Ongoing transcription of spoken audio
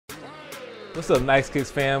What's up, Nice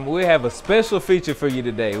Kicks fam? We have a special feature for you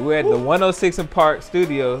today. We're at the 106 and Park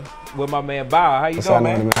studio with my man Bow. How you doing,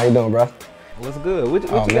 man? How you doing, bro? What's good? What you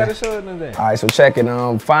got to show us today? All right, so check it.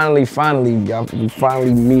 Finally, y'all, we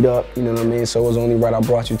finally meet up. You know what I mean? So it was only right I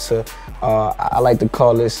brought you to. I like to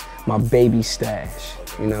call this my baby stash.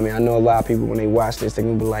 You know what I mean? I know a lot of people when they watch this, they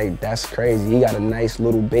can be like, "That's crazy. He got a nice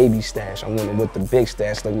little baby stash." I wonder what the big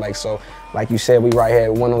stash look like. So, like you said, we right here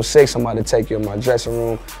at 106. I'm about to take you in my dressing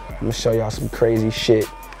room. I'm gonna show y'all some crazy shit.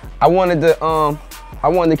 I wanted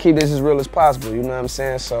to keep this as real as possible. You know what I'm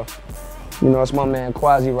saying? So. You know, it's my man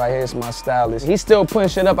Quasi right here, it's my stylist. He's still putting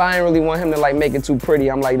shit up. I ain't really want him to like make it too pretty.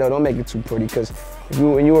 I'm like, no, don't make it too pretty, because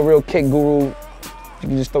when you a real kick guru, you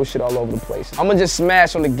can just throw shit all over the place. I'm gonna just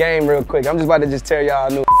smash on the game real quick. I'm just about to just tell y'all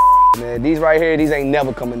new man. These right here, these ain't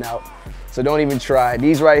never coming out, so don't even try.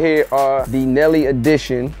 These right here are the Nelly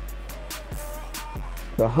edition,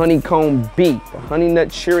 the honeycomb beat, the honey nut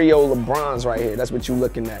Cheerio LeBrons right here. That's what you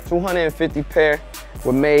looking at. 250 pair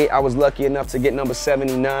were made. I was lucky enough to get number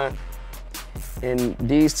 79. And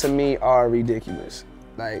these to me are ridiculous.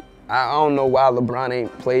 Like, I don't know why LeBron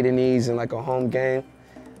ain't played in these in like a home game.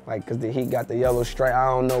 Like, cause the Heat got the yellow stripe, I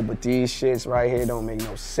don't know, but these shits right here don't make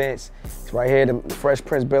no sense. It's right here, the Fresh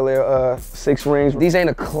Prince Bel-Air 6 rings. These ain't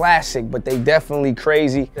a classic, but they definitely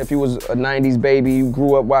crazy. If you was a 90s baby, you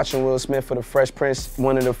grew up watching Will Smith for the Fresh Prince,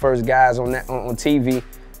 one of the first guys on TV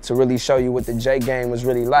to really show you what the J game was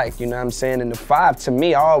really like, you know what I'm saying? And the 5, to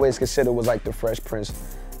me, I always consider was like the Fresh Prince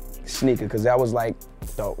sneaker, because that was like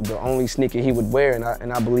the only sneaker he would wear,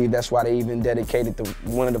 and I believe that's why they even dedicated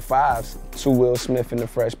one of the 5s to Will Smith and the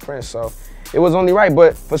Fresh Prince. So it was only right,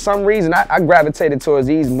 but for some reason I gravitated towards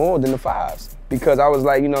these more than the 5s, because I was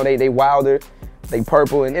like, you know, they wilder, they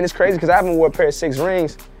purple, and it's crazy because I haven't worn a pair of 6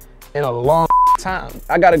 rings in a long time.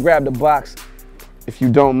 I gotta grab the box, if you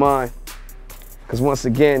don't mind, because once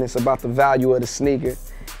again, it's about the value of the sneaker.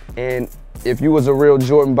 And if you was a real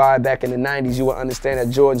Jordan buyer back in the 90s, you would understand that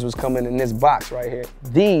Jordans was coming in this box right here.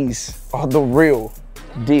 These are the real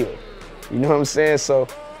deal. You know what I'm saying? So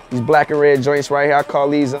these black and red joints right here, I call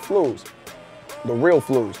these flues, the real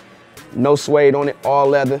flues. No suede on it, all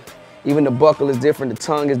leather. Even the buckle is different, the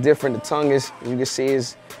tongue is different. The tongue is, you can see,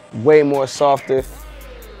 is way more softer,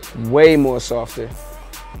 way more softer.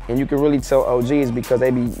 And you can really tell OGs because they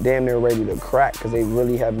be damn near ready to crack, because they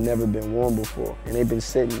really have never been worn before. And they've been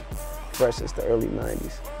sitting fresh since the early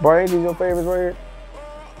 90s. Bar, ain't these your favorites right here?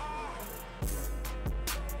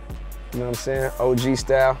 You know what I'm saying? OG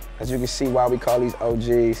style. As you can see why we call these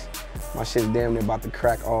OGs. My shit's damn near about to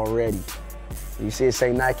crack already. You see it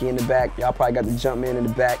say Nike in the back. Y'all probably got the Jumpman in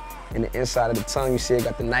the back. And the inside of the tongue, you see it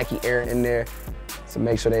got the Nike Air in there to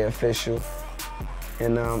make sure they're official.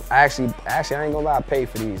 And I ain't gonna lie, I paid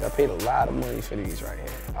for these. I paid a lot of money for these right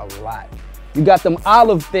here, a lot. You got them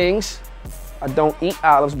olive things. I don't eat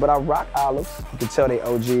olives, but I rock olives. You can tell they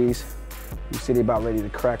OGs. You see they about ready to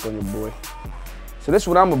crack on your boy. So this is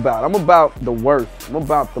what I'm about. I'm about the worth. I'm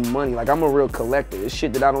about the money. Like, I'm a real collector. It's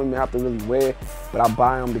shit that I don't even have to really wear, but I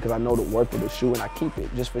buy them because I know the worth of the shoe, and I keep it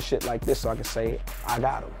just for shit like this so I can say, I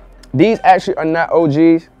got them. These actually are not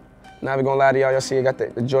OGs. Not even gonna lie to y'all. Y'all see I got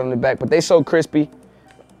the Jordan in the back, but they so crispy.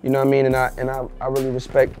 You know what I mean? And I really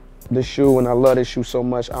respect the shoe, and I love this shoe so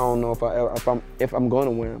much. I don't know if I'm gonna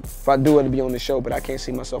wear them. If I do, it'll be on the show, but I can't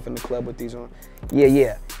see myself in the club with these on.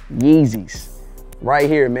 Yeah, Yeezys. Right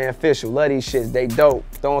here, man, official. Love these shits, they dope.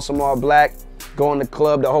 Throwing some all black, go in the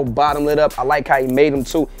club, the whole bottom lit up. I like how he made them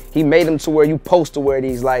too. He made them to where you supposed to wear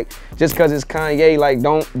these. Like, just cause it's Kanye, like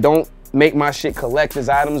don't make my shit collector's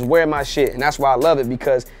items, wear my shit. And that's why I love it,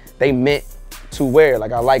 because they meant to wear.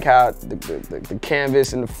 Like, I like how the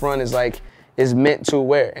canvas in the front is like, is meant to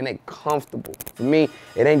wear, and they comfortable. For me,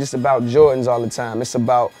 it ain't just about Jordans all the time. It's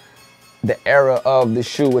about the era of the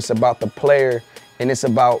shoe. It's about the player, and it's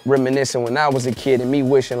about reminiscing when I was a kid and me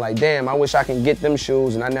wishing like, damn, I wish I can get them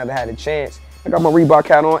shoes, and I never had a chance. I got my Reebok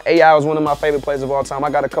hat on. AI is one of my favorite players of all time.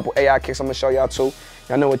 I got a couple AI kicks I'm gonna show y'all too.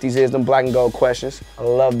 Y'all know what these is, them black and gold questions. I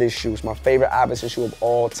love this shoe. It's my favorite Iverson shoe of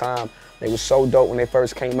all time. They were so dope when they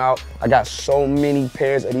first came out. I got so many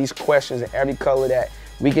pairs of these questions in every color that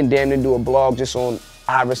we can damn near do a blog just on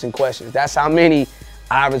Iverson questions. That's how many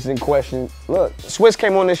Iverson questions. Look, Swiss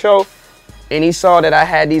came on the show and he saw that I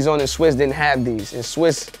had these on and Swiss didn't have these. And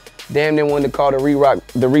Swiss damn near wanted to call the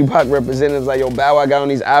Reebok representatives like, yo, Bow, I got on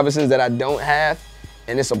these Iversons that I don't have,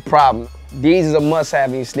 and it's a problem. These is a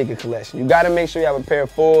must-have in your sneaker collection. You gotta make sure you have a pair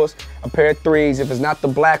of 4s, a pair of 3s. If it's not the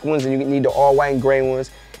black ones, then you need the all white and gray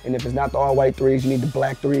ones. And if it's not the all white 3s, you need the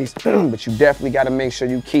black 3s. But you definitely gotta make sure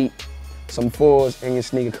you keep some 4s in your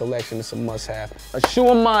sneaker collection. It's a must-have. A shoe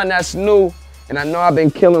of mine that's new, and I know I've been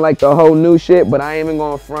killing like the whole new shit, but I ain't even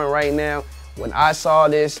going front right now. When I saw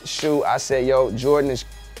this shoe, I said, yo, Jordan is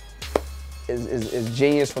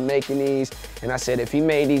genius for making these. And I said, if he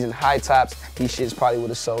made these in high tops, these shits probably would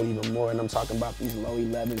have sold even more. And I'm talking about these low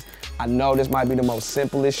 11s. I know this might be the most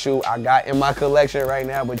simplest shoe I got in my collection right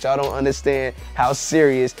now, but y'all don't understand how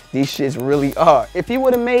serious these shits really are. If he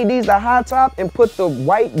would have made these the high top and put the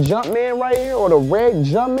white Jumpman right here or the red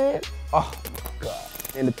Jumpman, oh my God.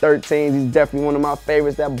 And the 13s, he's definitely one of my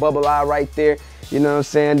favorites, that bubble eye right there. You know what I'm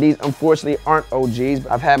saying? These unfortunately aren't OGs,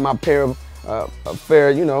 but I've had my pair of, a fair,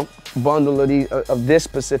 you know, bundle of these, of this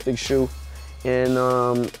specific shoe. And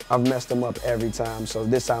I've messed them up every time. So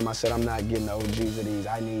this time I said I'm not getting the OGs of these.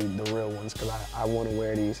 I need the real ones because I want to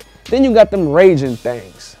wear these. Then you got them raging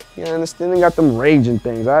things. You understand? You got them raging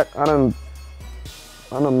things. I done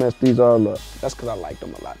messed these all up. That's because I like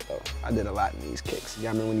them a lot though. I did a lot in these kicks.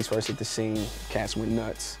 Yeah, I mean when these first hit the scene, cats went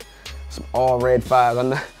nuts. Some all red fives.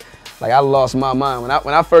 Like I lost my mind.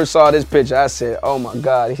 When I first saw this picture, I said, oh my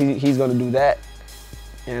God, he's gonna do that.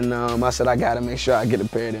 And I said, I gotta make sure I get a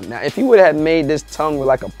pair of them. Now, if he would have made this tongue with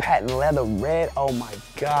like a patent leather red, oh my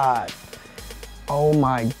God. Oh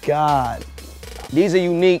my God. These are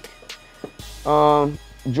unique.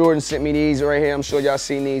 Jordan sent me these right here. I'm sure y'all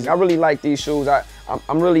seen these. I really like these shoes.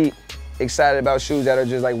 I'm really excited about shoes that are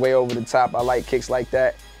just like way over the top. I like kicks like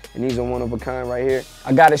that. And these are one of a kind right here.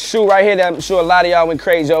 I got a shoe right here that I'm sure a lot of y'all went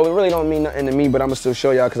crazy over. It really don't mean nothing to me, but I'm gonna still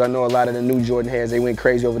show y'all because I know a lot of the new Jordan heads, they went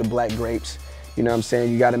crazy over the black grapes. You know what I'm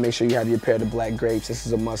saying? You gotta make sure you have your pair of the black grapes. This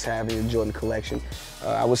is a must-have in your Jordan collection.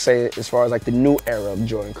 I would say as far as like the new era of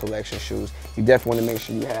Jordan collection shoes, you definitely wanna make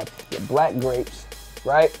sure you have your black grapes,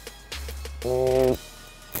 right? And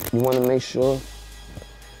you wanna make sure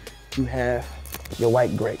you have your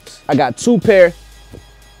white grapes. I got two pair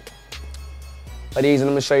of these and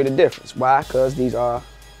I'm gonna show you the difference. Why? Because these are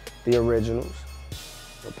the originals.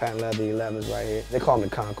 The patent leather 11s right here. They call them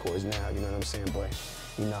the Concords now, you know what I'm saying, boy?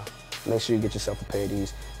 You know. Make sure you get yourself a pair of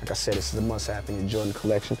these. Like I said, this is a must-have in your Jordan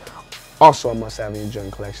collection. Also a must-have in your Jordan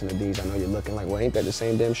collection of these. I know you're looking like, well, ain't that the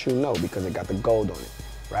same damn shoe? No, because it got the gold on it,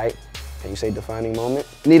 right? Can you say defining moment?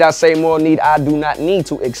 Need I say more? Need I do not need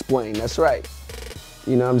to explain. That's right.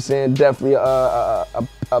 You know what I'm saying? Definitely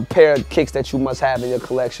a pair of kicks that you must have in your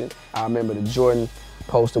collection. I remember the Jordan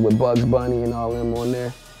poster with Bugs Bunny and all them on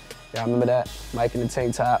there. Y'all remember that? Mike in the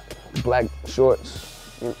tank top, black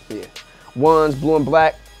shorts. Yeah. Ones, blue and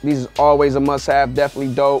black. These is always a must-have,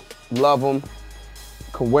 definitely dope, love them.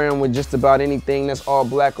 Can wear them with just about anything that's all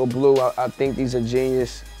black or blue. I think these are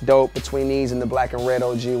genius, dope between these and the black and red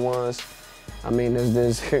OG ones. I mean,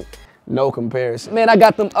 there's no comparison. Man, I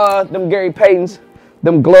got them Gary Paytons,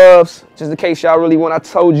 them gloves, just in case y'all really want. I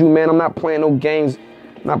told you, man, I'm not playing no games.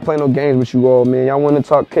 I'm not playing no games with you all, man. Y'all want to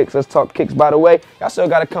talk kicks, let's talk kicks. By the way, y'all still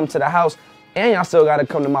got to come to the house. And y'all still gotta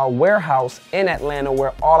come to my warehouse in Atlanta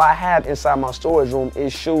where all I have inside my storage room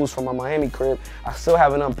is shoes from my Miami crib. I still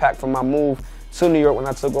haven't unpacked from my move to New York when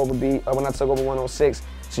I took over 106.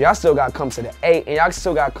 So y'all still gotta come to the A and y'all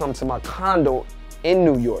still gotta come to my condo in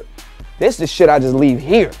New York. This is the shit I just leave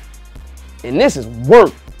here. And this is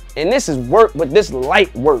work. And this is work, but this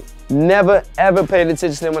light work. Never ever paid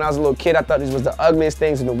attention to them when I was a little kid. I thought these was the ugliest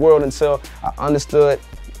things in the world until I understood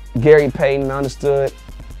Gary Payton, understood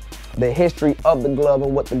the history of the glove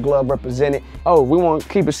and what the glove represented. Oh, we want to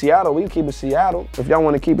keep it Seattle, we can keep it Seattle. If y'all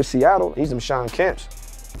want to keep it Seattle, these them Sean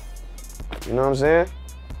Kemps. You know what I'm saying?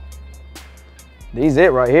 These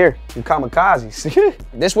it right here, them kamikazes.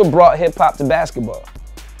 This what brought hip hop to basketball.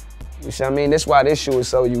 You see what I mean? That's why this shoe is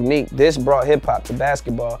so unique. This brought hip hop to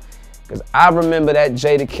basketball. Because I remember that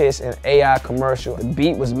Jadakiss and AI commercial. The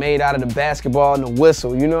beat was made out of the basketball and the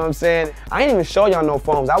whistle, you know what I'm saying? I ain't even show y'all no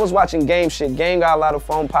foams. I was watching Game shit. Game got a lot of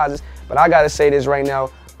foam posits, but I gotta say this right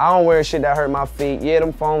now. I don't wear shit that hurt my feet. Yeah,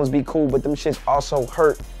 them foams be cool, but them shits also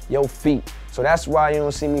hurt your feet. So that's why you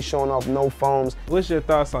don't see me showing off no foams. What's your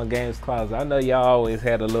thoughts on Game's closet? I know y'all always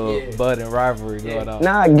had a little budding rivalry going on.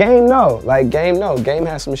 Nah, Game no. Like Game no. Game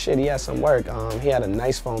has some shit. He has some work. He had a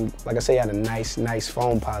nice foam. Like I say, he had a nice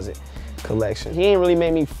foam posit collection. He ain't really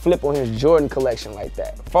made me flip on his Jordan collection like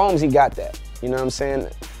that. Foams, he got that. You know what I'm saying?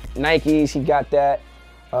 Nikes, he got that.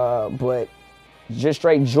 But just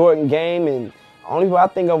straight Jordan Game, and only who I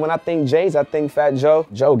think of when I think J's, I think Fat Joe.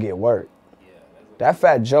 Joe get work. That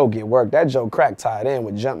Fat Joe get work. That Joe crack tied in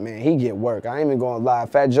with Jumpman. He get work. I ain't even gonna lie.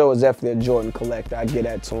 Fat Joe is definitely a Jordan collector. I get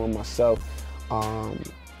that to him myself.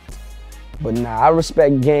 But nah, I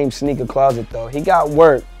respect Game sneaker closet though. He got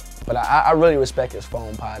work, but I really respect his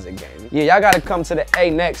foam posit game. Yeah, y'all gotta come to the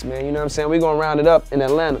A next, man. You know what I'm saying? We gonna round it up in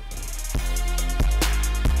Atlanta.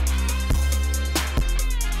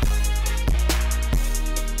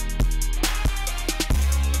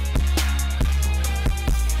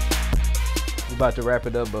 about to wrap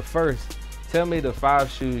it up, but first, tell me the 5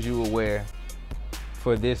 shoes you will wear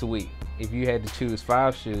for this week. If you had to choose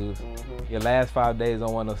 5 shoes, your last 5 days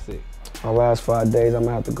on 106. My last 5 days, I'm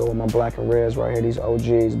gonna have to go with my black and reds right here. These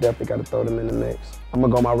OGs, definitely gotta throw them in the mix. I'm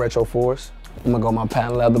gonna go my retro 4s. I'm gonna go my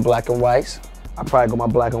patent leather black and whites. I probably go my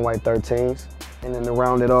black and white 13s. And then to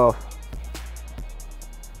round it off,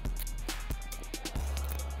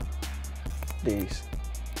 these.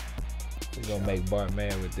 We're gonna make Bart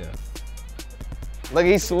mad with them. Look,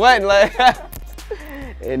 he's sweating like,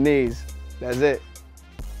 and these. That's it.